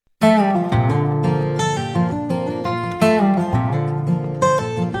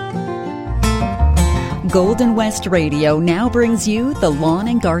Golden West Radio now brings you the Lawn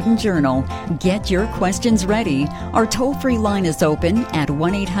and Garden Journal. Get your questions ready. Our toll-free line is open at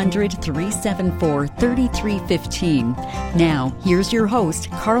 1-800-374-3315. Now, here's your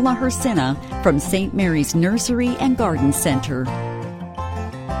host, Carla Hersina from St. Mary's Nursery and Garden Center.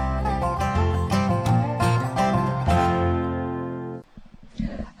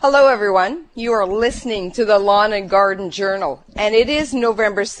 Hello, everyone. You are listening to the Lawn and Garden Journal, and it is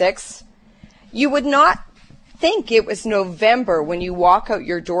November 6th. You would not think it was November when you walk out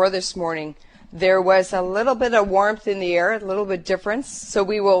your door this morning. There was a little bit of warmth in the air, a little bit difference. So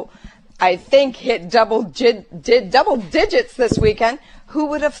we will, I think, hit double digits this weekend. Who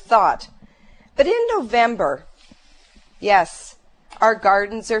would have thought? But in November, yes, our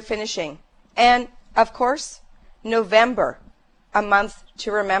gardens are finishing. And, of course, November, a month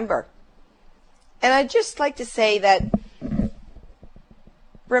to remember. And I'd just like to say that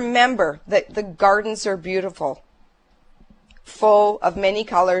remember that the gardens are beautiful, full of many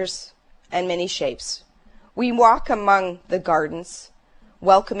colors and many shapes. We walk among the gardens,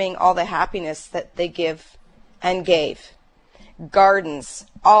 welcoming all the happiness that they give and gave. Gardens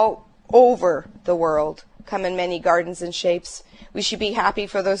all over the world come in many gardens and shapes. We should be happy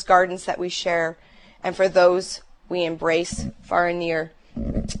for those gardens that we share and for those we embrace far and near.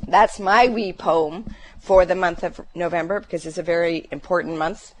 That's my wee poem for the month of November, because it's a very important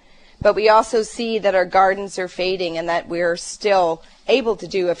month. But we also see that our gardens are fading and that we're still able to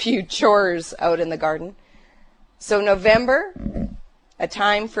do a few chores out in the garden. So November, a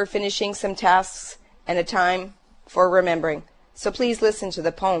time for finishing some tasks and a time for remembering. So please listen to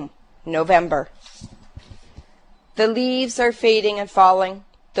the poem, November. The leaves are fading and falling.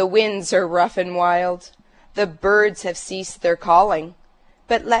 The winds are rough and wild. The birds have ceased their calling.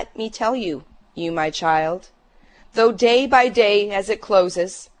 But let me tell you, you my child, though day by day as it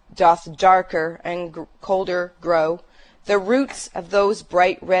closes doth darker and colder grow, the roots of those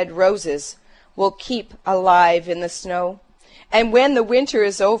bright red roses will keep alive in the snow. And when the winter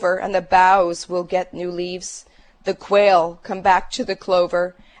is over and the boughs will get new leaves, the quail come back to the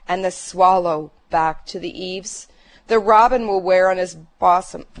clover and the swallow back to the eaves. The robin will wear on his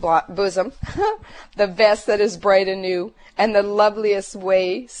bosom the vest that is bright and new, and the loveliest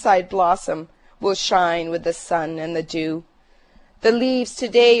wayside blossom will shine with the sun and the dew. The leaves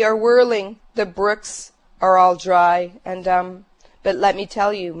today are whirling, the brooks are all dry and dumb, but let me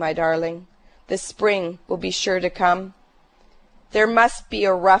tell you, my darling, the spring will be sure to come. There must be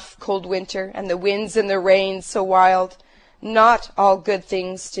a rough, cold winter, and the winds and the rains so wild. Not all good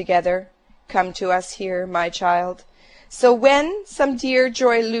things together come to us here, my child. So when some dear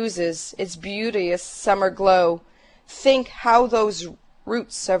joy loses its beauteous summer glow, think how those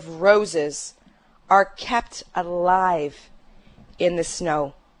roots of roses are kept alive in the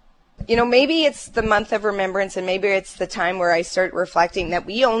snow. You know, maybe it's the month of remembrance, and maybe it's the time where I start reflecting that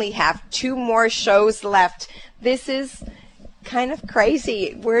we only have 2 more shows left. This is kind of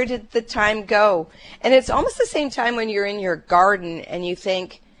crazy. Where did the time go? And it's almost the same time when you're in your garden and you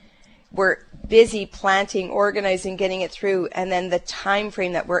think, we're busy planting, organizing, getting it through, and then the time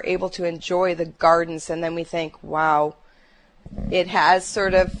frame that we're able to enjoy the gardens, and then we think, wow, it has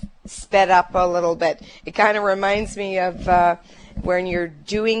sort of sped up a little bit. It kind of reminds me of when you're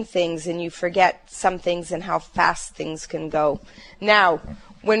doing things and you forget some things and how fast things can go. Now,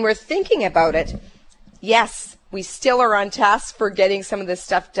 when we're thinking about it, yes, we still are on task for getting some of this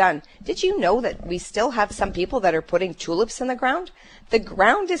stuff done. Did you know that we still have some people that are putting tulips in the ground? The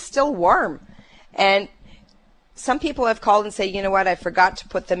ground is still warm. And some people have called and say, you know what, I forgot to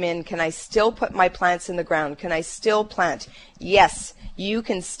put them in. Can I still put my plants in the ground? Can I still plant? Yes, you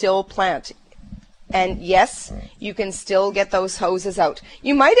can still plant. And yes, you can still get those hoses out.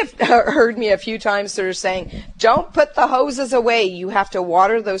 You might have heard me a few times sort of saying, don't put the hoses away. You have to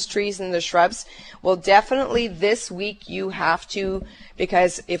water those trees and the shrubs. Well, definitely this week you have to,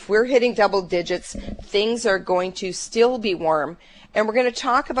 because if we're hitting double digits, things are going to still be warm. And we're going to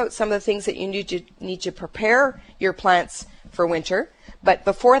talk about some of the things that you need to prepare your plants for winter. But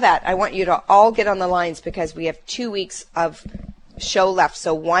before that, I want you to all get on the lines because we have 2 weeks of show left.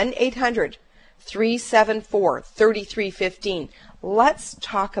 So 1-800-374-3315. Let's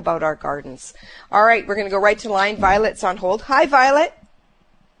talk about our gardens. All right, we're going to go right to the line. Violet's on hold. Hi, Violet.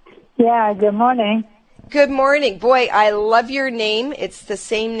 Yeah, good morning. Good morning. Boy, I love your name. It's the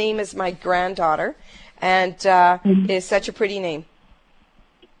same name as my granddaughter, and it is such a pretty name.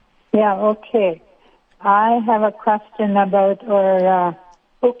 Yeah, okay. I have a question about our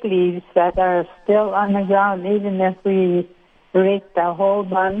oak leaves that are still on the ground, even if we raked a whole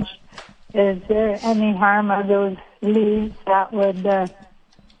bunch. Is there any harm of those leaves that would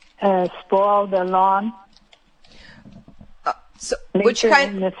spoil the lawn? So which later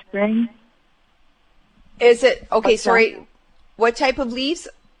kind in the spring. is it? Okay, What's sorry. What type of leaves?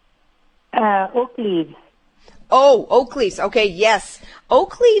 Oak leaves. Oh, oak leaves. Okay, yes.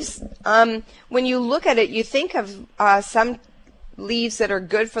 Oak leaves, when you look at it, you think of some leaves that are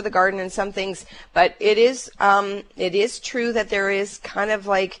good for the garden and some things, but it is true that there is kind of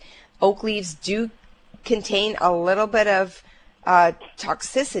like oak leaves do contain a little bit of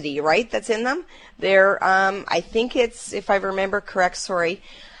toxicity, right, that's in them. I think it's, if I remember correct, sorry,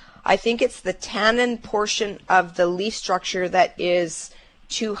 I think it's the tannin portion of the leaf structure that is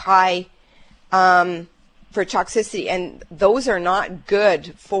too high for toxicity, and those are not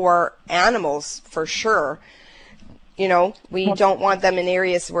good for animals for sure. You know, we don't want them in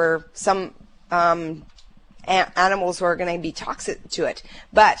areas where some animals are going to be toxic to it.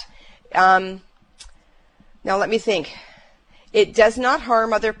 But now let me think. It does not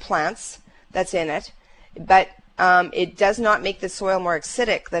harm other plants that's in it, but it does not make the soil more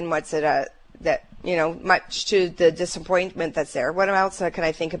acidic than what's it that, you know, much to the disappointment that's there. What else can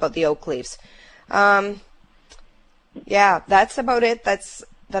I think about the oak leaves? Yeah, that's about it.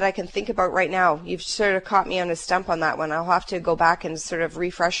 That I can think about right now. You've sort of caught me on a stump on that one. I'll have to go back and sort of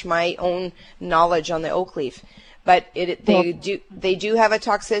refresh my own knowledge on the oak leaf. But they do have a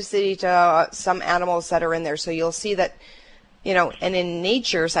toxicity to some animals that are in there. So you'll see that, you know, and in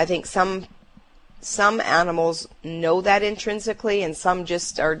nature's, I think some animals know that intrinsically, and some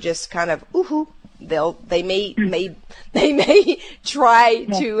are just kind of ooh. They may try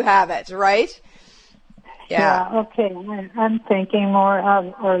to have it, right? Yeah. Okay. I'm thinking more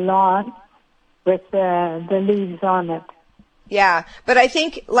of our lawn with the leaves on it. Yeah, but I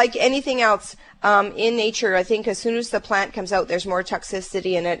think like anything else in nature, I think as soon as the plant comes out, there's more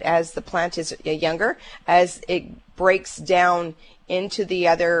toxicity in it as the plant is younger. As it breaks down into the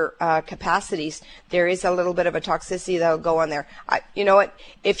other capacities, there is a little bit of a toxicity that'll go on there. You know what?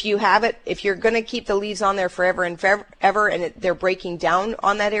 If you have it, if you're going to keep the leaves on there forever and ever, and they're breaking down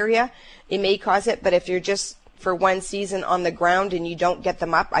on that area, it may cause it. But if you're just for one season on the ground and you don't get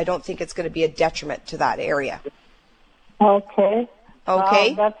them up, I don't think it's going to be a detriment to that area. Okay.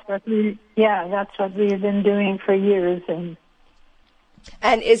 Okay. That's what we've been doing for years.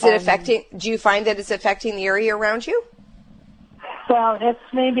 And is it affecting? Do you find that it's affecting the area around you? Well, it's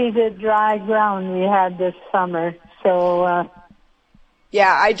maybe the dry ground we had this summer. So.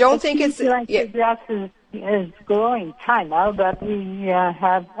 Yeah, I don't think it's like the grass is growing kind of, but we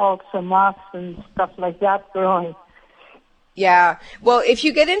have also moss and stuff like that growing. Yeah. Well, if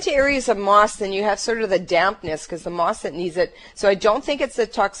you get into areas of moss, then you have sort of the dampness because the moss that needs it. So I don't think it's the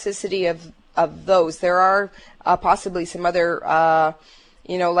toxicity of those. There are possibly some other,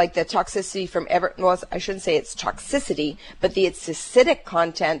 like the toxicity from well, I shouldn't say it's toxicity, but it's acidic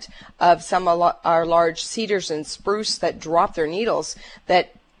content of some our large cedars and spruce that drop their needles,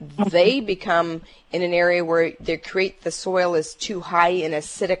 that they become in an area where the soil is too high in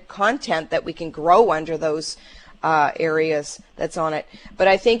acidic content that we can grow under those areas that's on it. But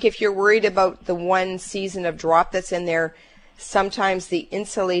I think if you're worried about the one season of drop that's in there, sometimes the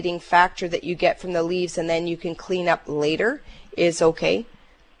insulating factor that you get from the leaves and then you can clean up later is okay.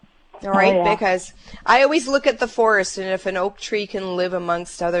 All right, yeah. Because I always look at the forest, and if an oak tree can live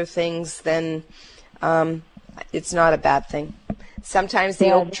amongst other things, then it's not a bad thing. Sometimes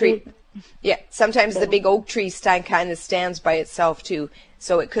the oak tree, sometimes the big oak tree kind of stands by itself too.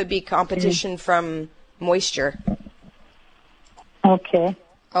 So it could be competition from moisture. Okay.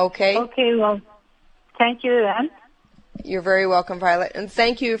 Okay. Okay, well, thank you then. You're very welcome, Violet. And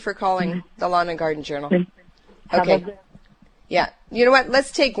thank you for calling the Lawn and Garden Journal. Okay. Yeah. You know what?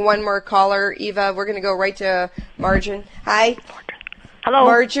 Let's take one more caller, Eva. We're going to go right to Marjorie. Hi. Hello.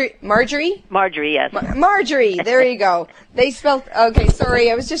 Marjorie? Marjorie, yes. Marjorie. There you go. They spelled... Okay, sorry.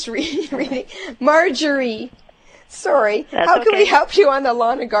 I was just reading. Marjorie. Sorry. How can we help you on the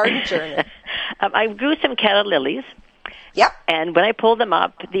Lawn and Garden Journal? I grew some Canada lilies. Yep. And when I pulled them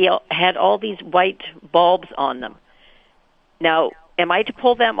up, they had all these white bulbs on them. Now, am I to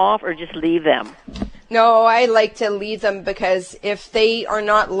pull them off or just leave them? No, I like to leave them because if they are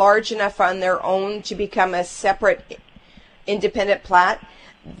not large enough on their own to become a separate independent plant,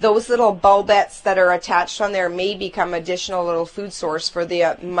 those little bulbettes that are attached on there may become additional little food source for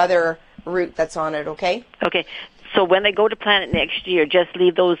the mother root that's on it, okay? Okay. So when they go to plant it next year, just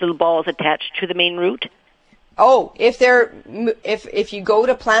leave those little balls attached to the main root? Oh, if you go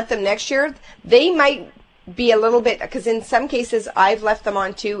to plant them next year, they might be a little bit, because in some cases I've left them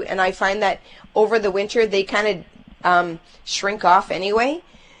on too, and I find that over the winter they kind of shrink off anyway.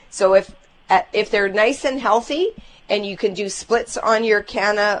 So if they're nice and healthy and you can do splits on your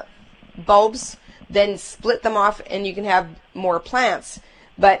canna bulbs, then split them off and you can have more plants.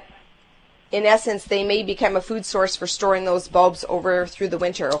 But in essence, they may become a food source for storing those bulbs over through the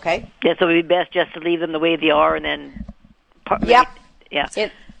winter, okay? Yeah, so it would be best just to leave them the way they are and then... Yep.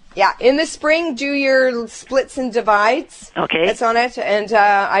 Yeah. In the spring, do your splits and divides. Okay. That's on it. And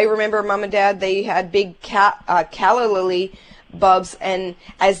I remember Mom and Dad, they had big calla lily bulbs, and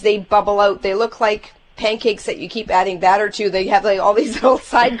as they bubble out, they look like pancakes that you keep adding batter to. They have like all these little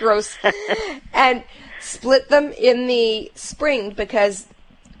side growths. And split them in the spring because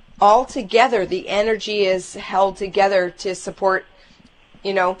all together the energy is held together to support,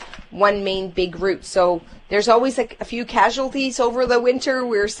 one main big root. So there's always a few casualties over the winter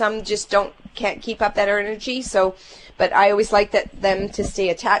where some just can't keep up that energy. So, but I always like them to stay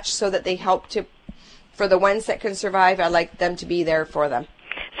attached so that they help for the ones that can survive. I like them to be there for them.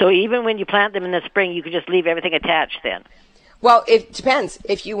 So even when you plant them in the spring, you could just leave everything attached then? Well, it depends.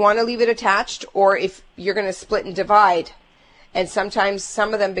 If you want to leave it attached or if you're going to split and divide. And sometimes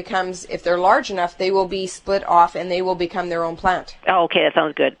some of them if they're large enough, they will be split off and they will become their own plant. Oh, okay, that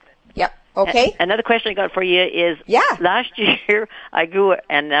sounds good. Yep. Okay. Another question I got for you is, last year I grew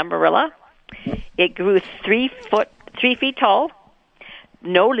an amarilla. It grew 3 feet tall,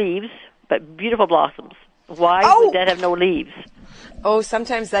 no leaves, but beautiful blossoms. Why would that have no leaves? Oh,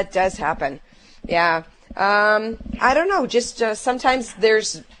 sometimes that does happen. Yeah. I don't know. Just sometimes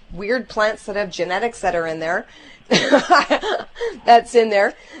there's weird plants that have genetics that are in there. That's in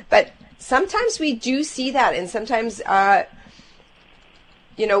there. But sometimes we do see that. And sometimes,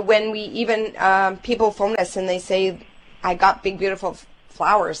 when we even, people phone us and they say, I got big, beautiful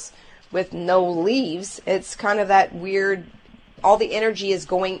flowers with no leaves. It's kind of that weird, all the energy is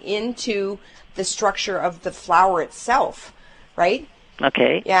going into the structure of the flower itself, right?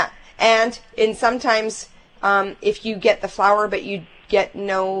 Okay. Yeah. And sometimes, if you get the flower but you get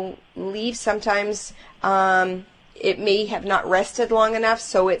no leaves, sometimes it may have not rested long enough,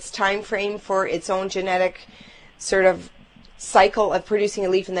 so its time frame for its own genetic sort of cycle of producing a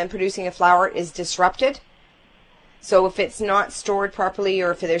leaf and then producing a flower is disrupted. So if it's not stored properly,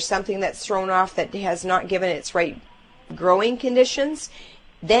 or if there's something that's thrown off that has not given its right growing conditions,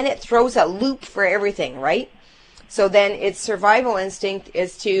 then it throws a loop for everything, right? So then its survival instinct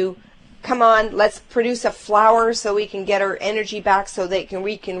is to, come on, let's produce a flower so we can get our energy back so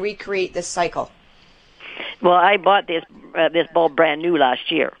we can recreate this cycle. Well, I bought this bulb brand new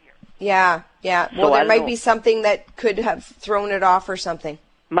last year. Yeah. Well, so there might be something that could have thrown it off or something.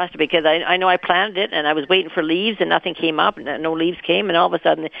 Must have, because I know I planted it and I was waiting for leaves and nothing came up and no leaves came, and all of a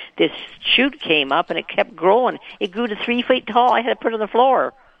sudden this shoot came up and it kept growing. It grew to 3 feet tall. I had to put it on the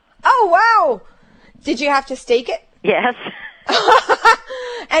floor. Oh, wow. Did you have to stake it? Yes.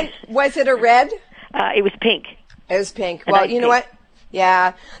 And was it a red? It was pink. It was pink. Well, you know what?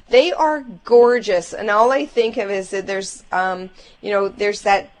 Yeah, they are gorgeous. And all I think of is that there's, there's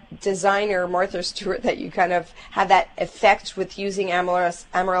that designer, Martha Stewart, that you kind of have that effect with using amaryllis.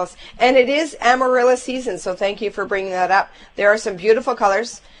 And it is amaryllis season, so thank you for bringing that up. There are some beautiful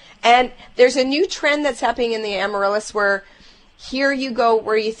colors. And there's a new trend that's happening in the amaryllis where here you go,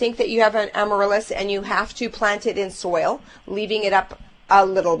 where you think that you have an amaryllis and you have to plant it in soil, leaving it up a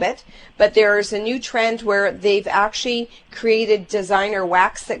little bit. But there's a new trend where they've actually created designer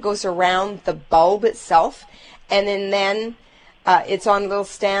wax that goes around the bulb itself. And then it's on a little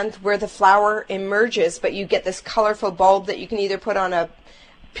stand where the flower emerges, but you get this colorful bulb that you can either put on a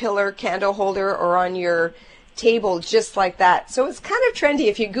pillar candle holder or on your table, just like that. So it's kind of trendy.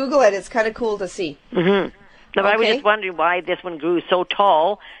 If you Google it, it's kind of cool to see. Mm-hmm. No, Okay. I was just wondering why this one grew so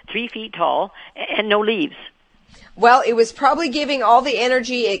tall, 3 feet tall, and no leaves. Well, it was probably giving all the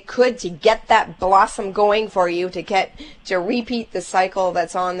energy it could to get that blossom going for you, to repeat the cycle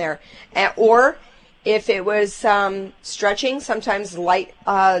that's on there. Or if it was stretching, sometimes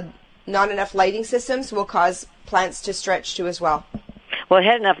not enough lighting systems will cause plants to stretch too as well. Well, it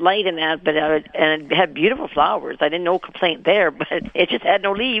had enough light in that, but and it had beautiful flowers. I didn't know complaint there, but it just had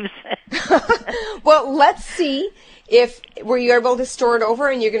no leaves. Well, let's see were you able to store it over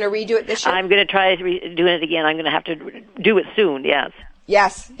and you're going to redo it this year? I'm going to try doing it again. I'm going to have to do it soon, yes.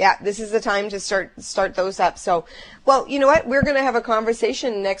 Yes, yeah, this is the time to start those up. So, well, you know what? We're going to have a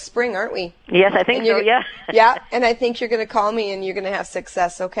conversation next spring, aren't we? Yes, I think so, yeah. Yeah, and I think you're going to call me and you're going to have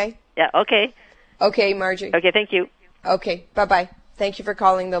success, okay? Yeah, okay. Okay, Marjorie. Okay, thank you. Okay, bye-bye. Thank you for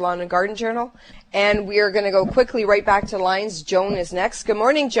calling the Lawn and Garden Journal. And we are going to go quickly right back to lines. Joan is next. Good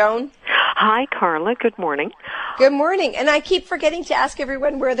morning, Joan. Hi, Carla. Good morning. Good morning. And I keep forgetting to ask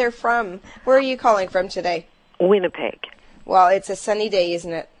everyone where they're from. Where are you calling from today? Winnipeg. Well, it's a sunny day,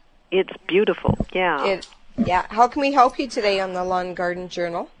 isn't it? It's beautiful, yeah. Yeah. How can we help you today on the Lawn and Garden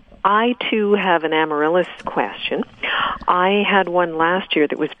Journal? I, too, have an amaryllis question. I had one last year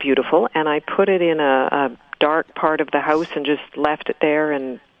that was beautiful, and I put it in a dark part of the house and just left it there,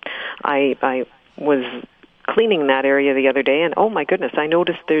 and I was cleaning that area the other day, and oh my goodness, I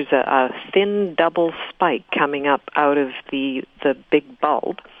noticed there's a thin double spike coming up out of the big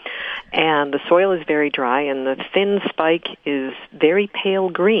bulb, and the soil is very dry, and the thin spike is very pale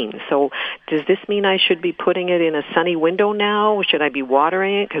green. So does this mean I should be putting it in a sunny window now? Should I be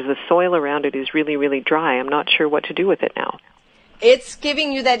watering it? Because the soil around it is really, really dry. I'm not sure what to do with it now. It's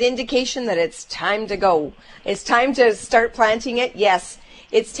giving you that indication that it's time to go. It's time to start planting it. Yes,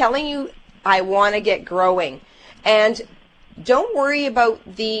 it's telling you, I want to get growing. And don't worry about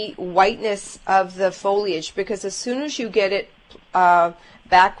the whiteness of the foliage, because as soon as you get it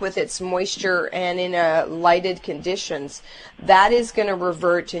back with its moisture and in lighted conditions, that is going to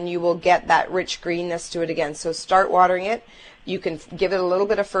revert and you will get that rich greenness to it again. So start watering it. You can give it a little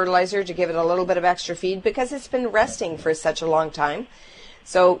bit of fertilizer to give it a little bit of extra feed because it's been resting for such a long time.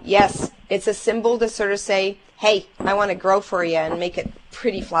 So yes, it's a symbol to sort of say, hey, I want to grow for you and make it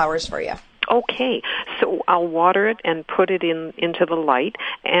pretty flowers for you. Okay, so I'll water it and put it into the light.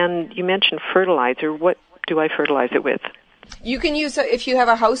 And you mentioned fertilizer. What do I fertilize it with? You can use, if you have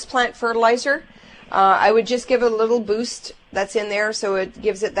a houseplant fertilizer, I would just give it a little boost that's in there so it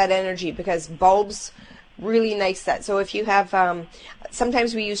gives it that energy, because bulbs really nice that. So if you have,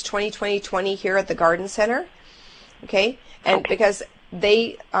 sometimes we use 20-20-20 here at the garden center, okay? And because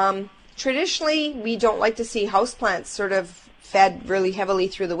they, traditionally, we don't like to see houseplants sort of fed really heavily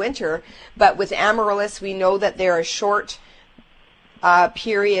through the winter, but with amaryllis, we know that they're a short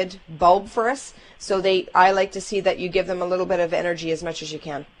period bulb for us. So I like to see that you give them a little bit of energy as much as you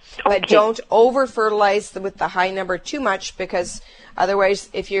can. Okay. But don't over-fertilize with the high number too much, because otherwise,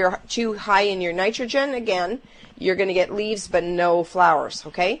 if you're too high in your nitrogen, again, you're going to get leaves but no flowers,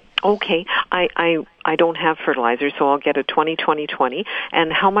 okay? Okay. I don't have fertilizer, so I'll get a 20-20-20.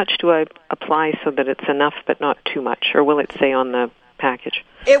 And how much do I apply so that it's enough but not too much? Or will it say on the package?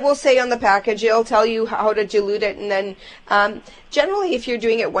 It will say on the package. It'll tell you how to dilute it, and then generally, if you're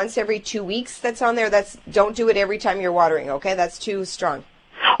doing it once every 2 weeks, that's on there. Don't do it every time you're watering. Okay, that's too strong.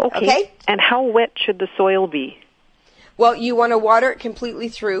 Okay. And how wet should the soil be? Well, you want to water it completely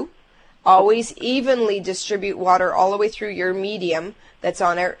through. Always evenly distribute water all the way through your medium that's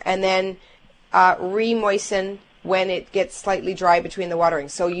on it, and then re-moisten when it gets slightly dry between the watering.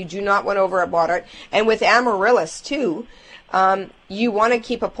 So you do not want to over-water it. And with amaryllis too, you want to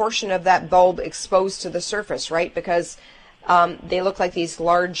keep a portion of that bulb exposed to the surface, right? Because they look like these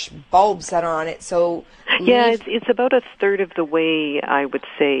large bulbs that are on it. So yeah, it's about a third of the way, I would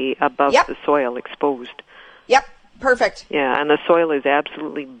say, above the soil exposed. Yep, perfect. Yeah, and the soil is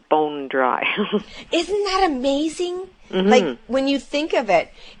absolutely bone dry. Isn't that amazing? Mm-hmm. Like, when you think of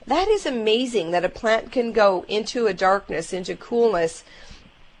it, that is amazing that a plant can go into a darkness, into coolness,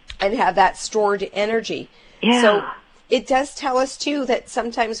 and have that stored energy. Yeah. So it does tell us, too, that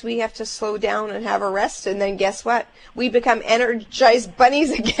sometimes we have to slow down and have a rest, and then guess what? We become energized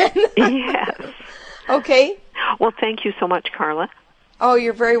bunnies again. Yes. Okay? Well, thank you so much, Carla. Oh,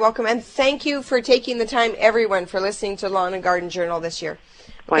 you're very welcome. And thank you for taking the time, everyone, for listening to Lawn and Garden Journal this year.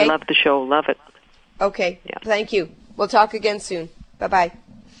 Okay? Well, I love the show. Love it. Okay. Yeah. Thank you. We'll talk again soon. Bye-bye.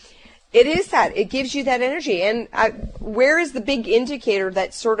 It is that. It gives you that energy. And where is the big indicator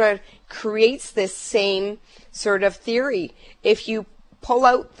that sort of creates this same sort of theory? If you pull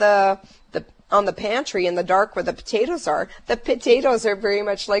out on the pantry in the dark where the potatoes are very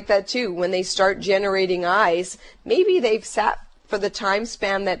much like that too. When they start generating eyes, maybe they've sat for the time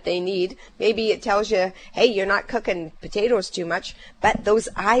span that they need. Maybe it tells you, hey, you're not cooking potatoes too much, but those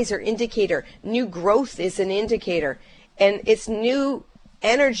eyes are indicator. New growth is an indicator, and it's new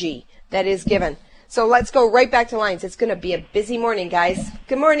energy that is given. So let's go right back to lines. It's going to be a busy morning, guys.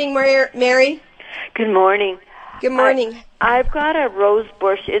 Good morning, Mary. Good morning. Good morning. I've got a rose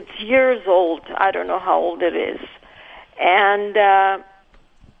bush. It's years old. I don't know how old it is. And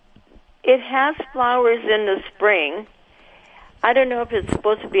it has flowers in the spring. I don't know if it's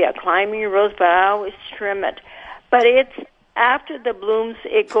supposed to be a climbing rose, but I always trim it. But it's after the blooms,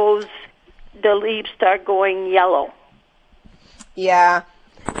 the leaves start going yellow. Yeah.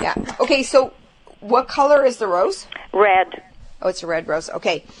 Okay, so what color is the rose? Red. Oh, it's a red rose.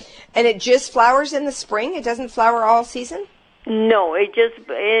 Okay. And it just flowers in the spring? It doesn't flower all season? No, it just,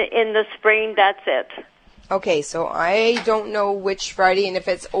 in the spring, that's it. Okay, so I don't know which variety, and if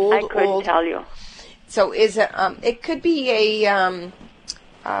it's old. I couldn't tell you. So is it, it could be I'm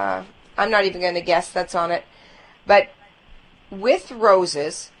not even going to guess that's on it. But with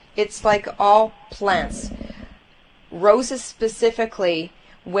roses, it's like all plants. Roses specifically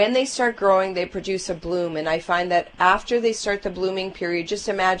when they start growing, they produce a bloom. And I find that after they start the blooming period, just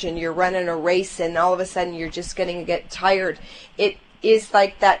imagine you're running a race and all of a sudden you're just going to get tired. It is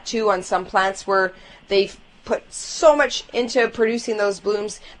like that too on some plants where they've put so much into producing those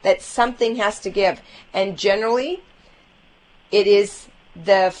blooms that something has to give. And generally, it is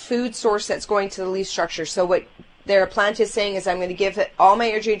the food source that's going to the leaf structure. So what their plant is saying is, I'm going to give it all my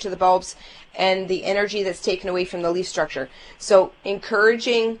energy to the bulbs and the energy that's taken away from the leaf structure. So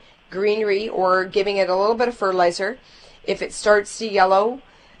encouraging greenery or giving it a little bit of fertilizer. If it starts to yellow,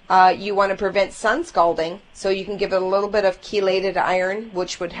 you want to prevent sun scalding. So you can give it a little bit of chelated iron,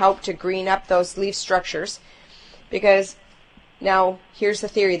 which would help to green up those leaf structures. Because now here's the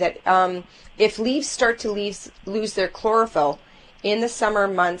theory that if leaves start to lose their chlorophyll, in the summer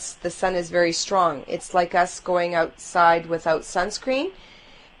months, the sun is very strong. It's like us going outside without sunscreen.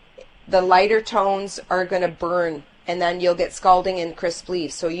 The lighter tones are going to burn, and then you'll get scalding and crisp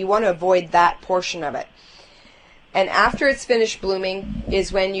leaves. So you want to avoid that portion of it. And after it's finished blooming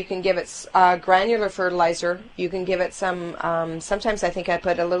is when you can give it granular fertilizer. You can give it some, sometimes I think I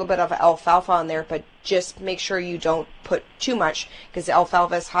put a little bit of alfalfa on there, but just make sure you don't put too much because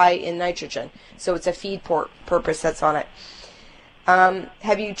alfalfa is high in nitrogen. So it's a feed purpose that's on it.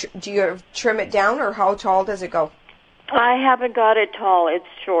 Do you trim it down, or how tall does it go? I haven't got it tall. It's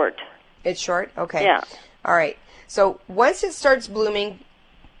short. It's short? Okay. Yeah. All right. So once it starts blooming,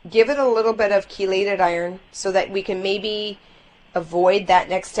 give it a little bit of chelated iron so that we can maybe avoid that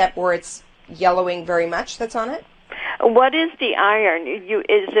next step where it's yellowing very much that's on it. What is the iron? Is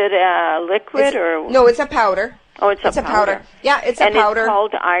it a liquid or? No, it's a powder. Oh, it's a powder. Yeah, it's a powder. And it's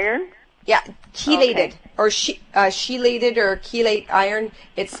called iron? Yeah, chelated or chelated or chelate iron.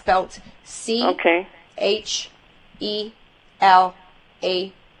 It's spelled CHELATE,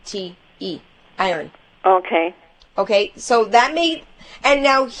 iron. Okay. Okay, so that may, and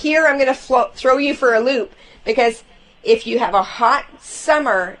now here I'm going to throw you for a loop, because if you have a hot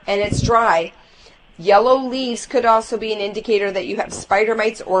summer and it's dry, yellow leaves could also be an indicator that you have spider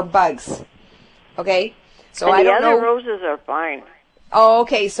mites or bugs. Okay, so and I don't know. The other roses are fine. Oh,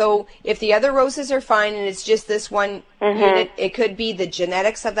 okay. So if the other roses are fine and it's just this one unit, it could be the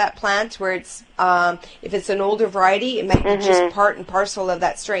genetics of that plant where it's, if it's an older variety, it might be just part and parcel of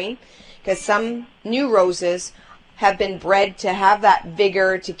that strain. Because some new roses have been bred to have that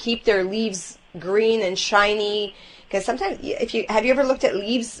vigor, to keep their leaves green and shiny. Because sometimes, have you ever looked at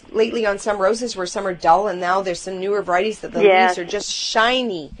leaves lately on some roses where some are dull, and now there's some newer varieties that the leaves are just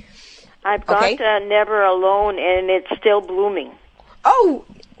shiny. I've got Never Alone, and it's still blooming. Oh,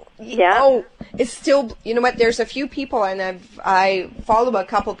 yeah. Oh, it's still. You know what? There's a few people, and I follow a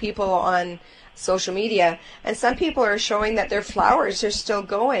couple people on social media, and some people are showing that their flowers are still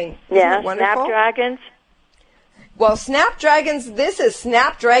going. Isn't it wonderful? Snapdragons. Well, snapdragons. This is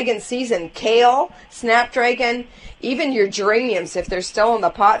snapdragon season. Kale, snapdragon, even your geraniums, if they're still in the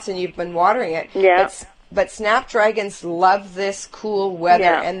pots and you've been watering it. Yeah. But snapdragons love this cool weather,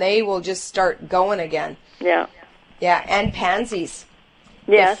 and they will just start going again. Yeah. Yeah, and pansies.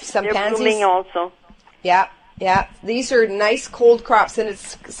 Yes, they're blooming also. Yeah. These are nice cold crops, and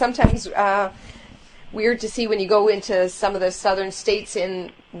it's sometimes weird to see when you go into some of the southern states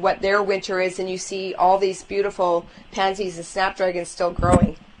in what their winter is, and you see all these beautiful pansies and snapdragons still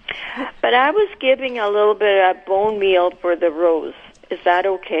growing. But I was giving a little bit of bone meal for the rose. Is that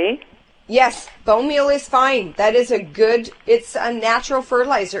okay? Yes, bone meal is fine. That is it's a natural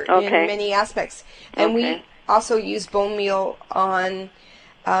fertilizer in many aspects. And we also use bone meal on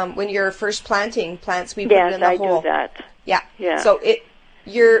when you're first planting plants. We put it in the hole. Yes, I do that. Yeah. So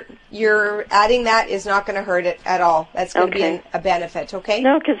you're adding that is not going to hurt it at all. That's going to be a benefit. Okay.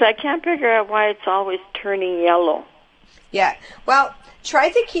 No, because I can't figure out why it's always turning yellow. Yeah. Well, try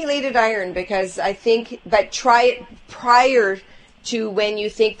the chelated iron but try it prior to when you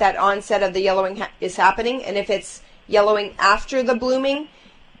think that onset of the yellowing is happening. And if it's yellowing after the blooming,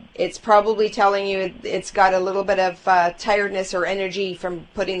 it's probably telling you it's got a little bit of tiredness or energy from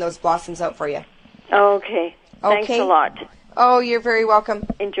putting those blossoms out for you. Okay. Thanks a lot. Oh, you're very welcome.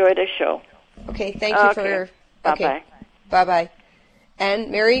 Enjoy the show. Okay, thank you for your... Bye-bye. Bye-bye. And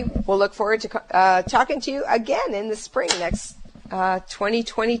Mary, we'll look forward to talking to you again in the spring next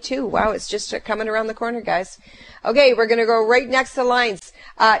 2022. Wow, it's just coming around the corner, guys. Okay, we're going to go right next to lines.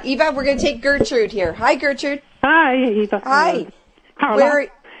 Eva, we're going to take Gertrude here. Hi, Gertrude. Hi, Eva. Hi.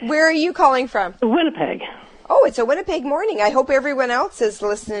 Where are you calling from? Winnipeg. Oh, it's a Winnipeg morning. I hope everyone else is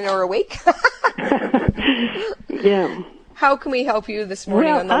listening or awake. Yeah. How can we help you this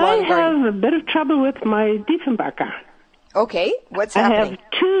morning on the lawn garden? I have a bit of trouble with my Diefenbacher. Okay, what's happening?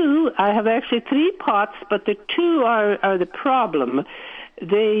 I have actually 3 pots, but the 2 are the problem.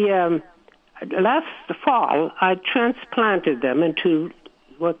 last fall, I transplanted them into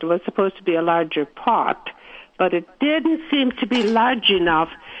what was supposed to be a larger pot, but it didn't seem to be large enough.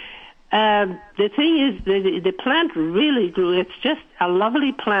 The thing is, the plant really grew. It's just a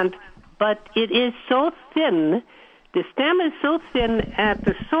lovely plant, but it is so thin. The stem is so thin at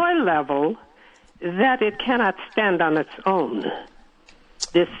the soil level that it cannot stand on its own.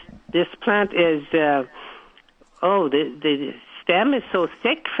 This plant is, the stem is so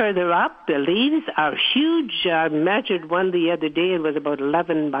thick further up. The leaves are huge. I measured one the other day. It was about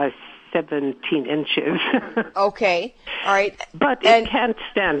 11 by 17 inches. Okay, all right. But it can't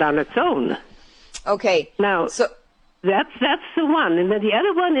stand on its own. Okay. Now, so that's the one. And then the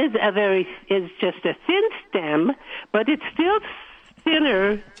other one is just a thin stem, but it's still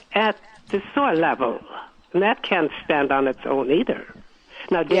thinner at the soil level. And that can't stand on its own either.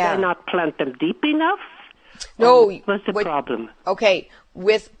 Now, did I not plant them deep enough? No. What's the problem? Okay.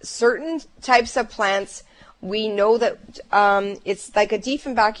 With certain types of plants, we know that it's like a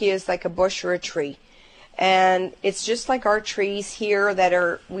Dieffenbachia is like a bush or a tree. And it's just like our trees here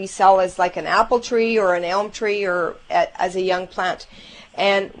that we sell as like an apple tree or an elm tree or as a young plant.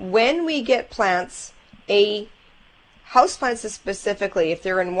 And when we get plants, house plants specifically, if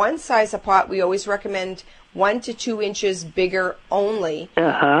they're in one size a pot, we always recommend 1 to 2 inches bigger only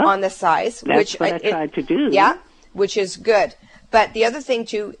on the size. That's what I tried to do. Yeah, which is good. But the other thing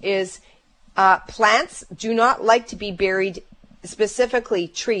too is plants do not like to be buried, specifically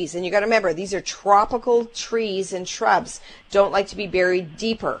trees. And you got to remember, these are tropical trees and shrubs. Don't like to be buried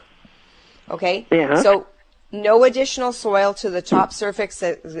deeper. Okay? Yeah. So no additional soil to the top surface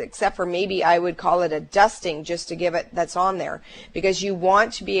except for maybe I would call it a dusting just to give it that's on there. Because you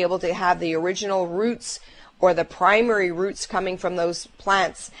want to be able to have the original roots or the primary roots coming from those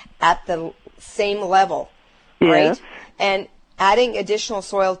plants at the same level. Right? And adding additional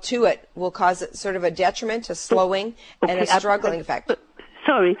soil to it will cause sort of a detriment, a slowing, and a struggling effect.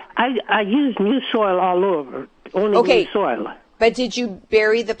 Sorry, I use new soil all over, only new soil. But did you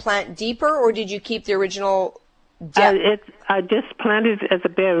bury the plant deeper, or did you keep the original depth? I just planted it as a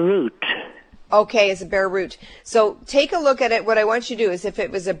bare root. Okay, as a bare root. So take a look at it. What I want you to do is if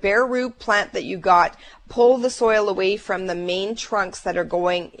it was a bare root plant that you got, pull the soil away from the main trunks that are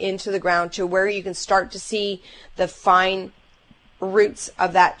going into the ground to where you can start to see the fine roots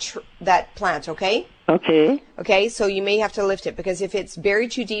of that plant, okay? Okay. Okay, so you may have to lift it because if it's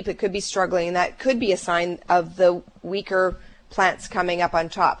buried too deep, it could be struggling, and that could be a sign of the weaker plants coming up on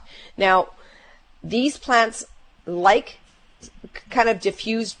top. Now, these plants like kind of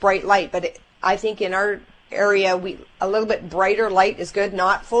diffused bright light, but I think in our area, a little bit brighter light is good,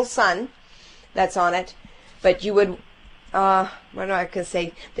 not full sun that's on it, but you would, what am I going to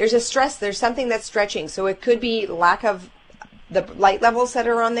say? There's something that's stretching, so it could be lack of the light levels that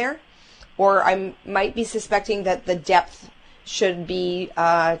are on there, or I might be suspecting that the depth should be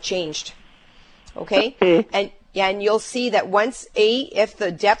changed. Okay? And you'll see that once if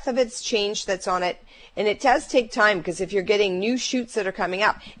the depth of it's changed that's on it, and it does take time because if you're getting new shoots that are coming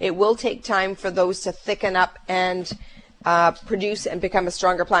up, it will take time for those to thicken up and produce and become a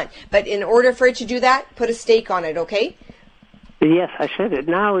stronger plant. But in order for it to do that, put a stake on it, okay? Yes, I should.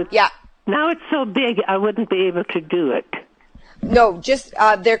 Now it's so big, I wouldn't be able to do it. No, just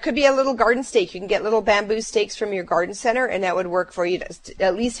there could be a little garden stake. You can get little bamboo stakes from your garden center, and that would work for you. To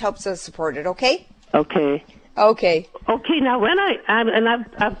at least helps us support it. Okay. Okay. Now, when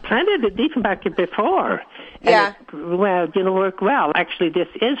I've planted the Dieffenbachia before. Yeah. Worked well. Actually, this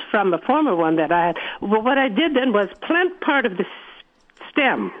is from a former one that I had. Well, what I did then was plant part of the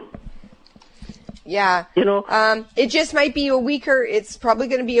stem. Yeah. It just might be it's probably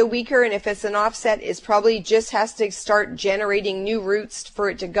going to be a weaker, and if it's an offset, it's probably just has to start generating new roots for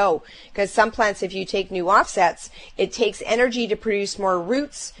it to go. Because some plants, if you take new offsets, it takes energy to produce more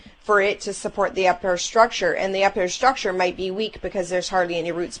roots for it to support the upper structure, and the upper structure might be weak because there's hardly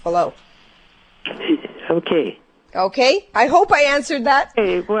any roots below. Okay. I hope I answered that.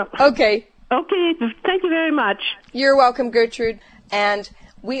 Okay. Thank you very much. You're welcome, Gertrude. And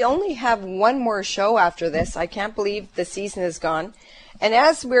we only have one more show after this. I can't believe the season is gone. And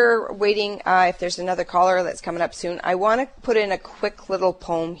as we're waiting, if there's another caller that's coming up soon, I want to put in a quick little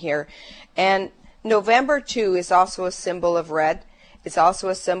poem here. And November, too, is also a symbol of red. It's also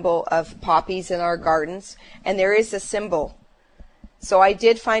a symbol of poppies in our gardens. And there is a symbol. So I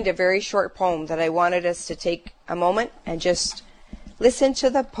did find a very short poem that I wanted us to take a moment and just listen to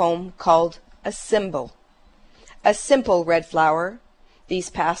the poem called A Symbol. A simple red flower, these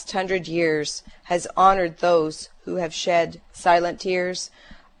past 100 years, has honored those who have shed silent tears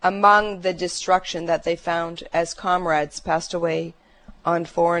among the destruction that they found as comrades passed away on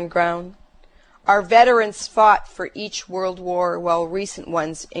foreign ground. Our veterans fought for each world war, while recent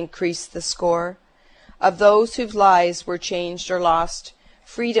ones increased the score of those whose lives were changed or lost,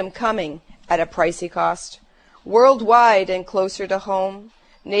 freedom coming at a pricey cost. Worldwide and closer to home,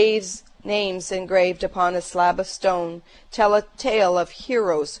 names engraved upon a slab of stone tell a tale of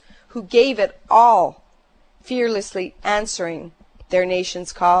heroes who gave it all, fearlessly answering their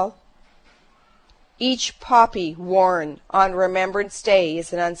nation's call. Each poppy worn on Remembrance Day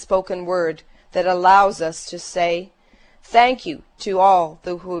is an unspoken word that allows us to say thank you to all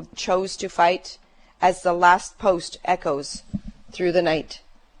who chose to fight as the last post echoes through the night.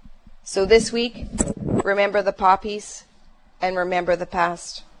 So this week, remember the poppies and remember the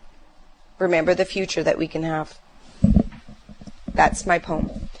past. Remember the future that we can have. That's my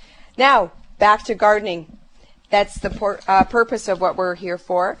poem. Now, back to gardening. That's the purpose of what we're here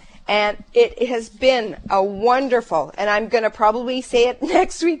for. And it has been a wonderful, and I'm going to probably say it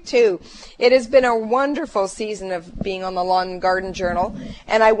next week too, it has been a wonderful season of being on the Lawn and Garden Journal.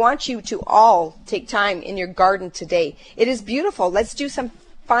 And I want you to all take time in your garden today. It is beautiful. Let's do some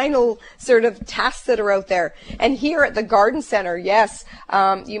final sort of tasks that are out there. And here at the Garden Center, yes,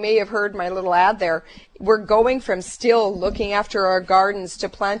 you may have heard my little ad there. We're going from still looking after our gardens to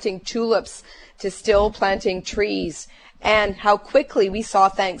planting tulips to still planting trees, and how quickly we saw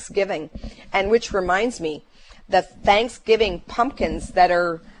Thanksgiving. And which reminds me, the Thanksgiving pumpkins that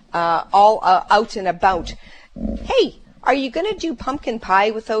are all out and about. Hey, are you going to do pumpkin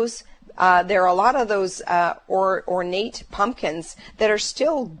pie with those? There are a lot of those ornate pumpkins that are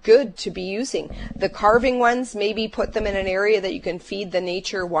still good to be using. The carving ones, maybe put them in an area that you can feed the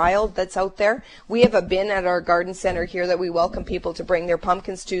nature wild that's out there. We have a bin at our garden center here that we welcome people to bring their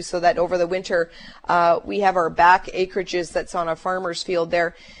pumpkins to, so that over the winter we have our back acreages that's on a farmer's field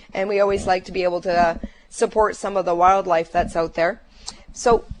there. And we always like to be able to support some of the wildlife that's out there.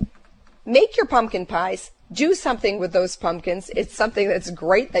 So make your pumpkin pies. Do something with those pumpkins. It's something that's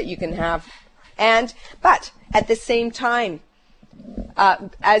great that you can have. But at the same time,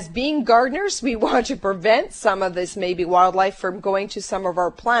 as being gardeners, we want to prevent some of this maybe wildlife from going to some of our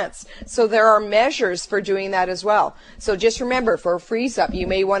plants. So there are measures for doing that as well. So just remember, for a freeze up, you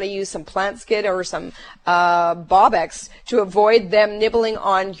may want to use some plant skid or some Bob-X to avoid them nibbling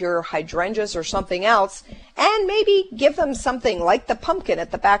on your hydrangeas or something else. And maybe give them something like the pumpkin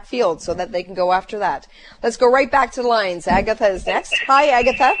at the back field so that they can go after that. Let's go right back to the lines. Agatha is next. Hi,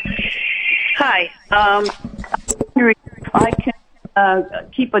 Agatha. Hi. I can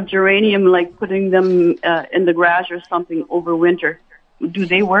keep a geranium, like putting them in the grass or something over winter. Do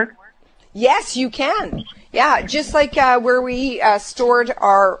they work? Yes, you can. Yeah, just like where we stored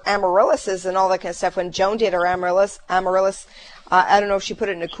our amaryllises and all that kind of stuff. When Joan did her amaryllis, I don't know if she put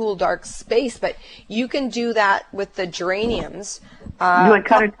it in a cool, dark space, but you can do that with the geraniums. Do I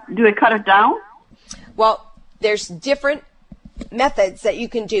cut it down? Well, there's different methods that you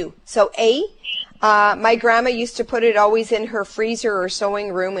can do. So my grandma used to put it always in her freezer or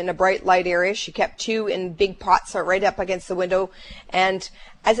sewing room in a bright light area. She kept 2 in big pots right up against the window. And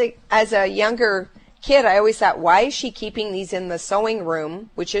as a younger kid, I always thought, why is she keeping these in the sewing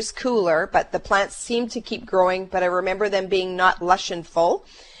room, which is cooler, but the plants seem to keep growing, but I remember them being not lush and full.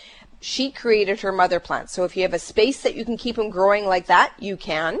 She created her mother plants. So if you have a space that you can keep them growing like that, you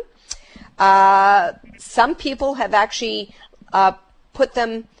can. Some people have actually put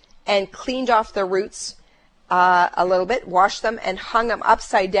them and cleaned off the roots a little bit, washed them, and hung them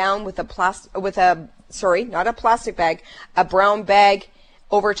upside down with a brown bag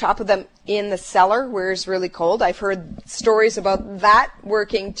over top of them in the cellar where it's really cold. I've heard stories about that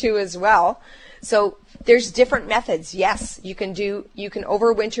working too as well. So there's different methods. Yes, you can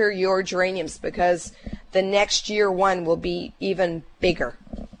overwinter your geraniums, because the next year one will be even bigger.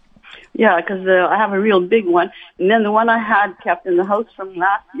 Yeah, because I have a real big one. And then the one I had kept in the house from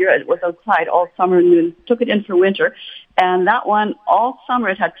last year, it was outside all summer, and we took it in for winter. And that one, all summer,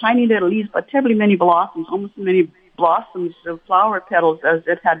 it had tiny little leaves, but terribly many blossoms, almost as many blossoms of flower petals as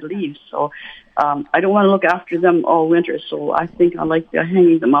it had leaves. So I don't want to look after them all winter, so I think I like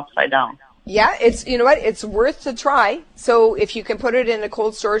hanging them upside down. Yeah, it's worth to try. So if you can put it in a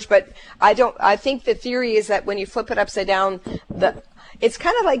cold storage, but I think the theory is that when you flip it upside down, it's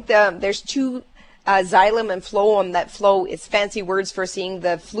kind of like there's 2 xylem and phloem that flow. It's fancy words for seeing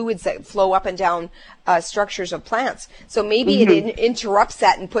the fluids that flow up and down structures of plants. So maybe it interrupts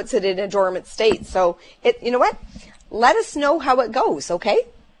that and puts it in a dormant state. So let us know how it goes, okay?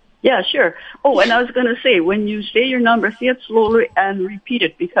 Yeah, sure. Oh, and I was going to say, when you say your number, say it slowly and repeat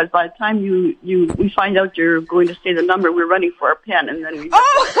it, because by the time we find out you're going to say the number, we're running for our pen, and then we...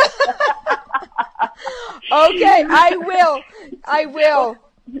 Oh! Okay, I will. I will.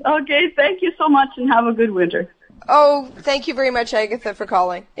 Okay, thank you so much and have a good winter. Oh, thank you very much, Agatha, for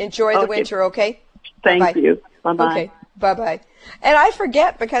calling. Enjoy the winter, okay? Thank you. Bye-bye. Okay, bye-bye. And I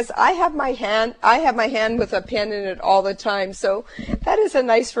forget because I have my hand with a pen in it all the time. So that is a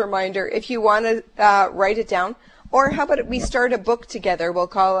nice reminder. If you want to write it down, or how about we start a book together? We'll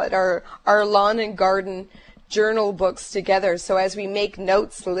call it our Lawn and Garden Journal books together. So as we make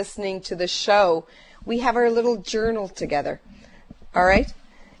notes listening to the show, we have our little journal together. All right?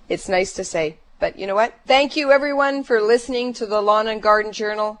 It's nice to say. But you know what? Thank you, everyone, for listening to the Lawn and Garden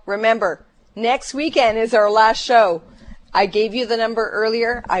Journal. Remember, next weekend is our last show. I gave you the number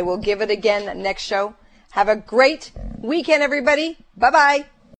earlier. I will give it again next show. Have a great weekend, everybody. Bye-bye.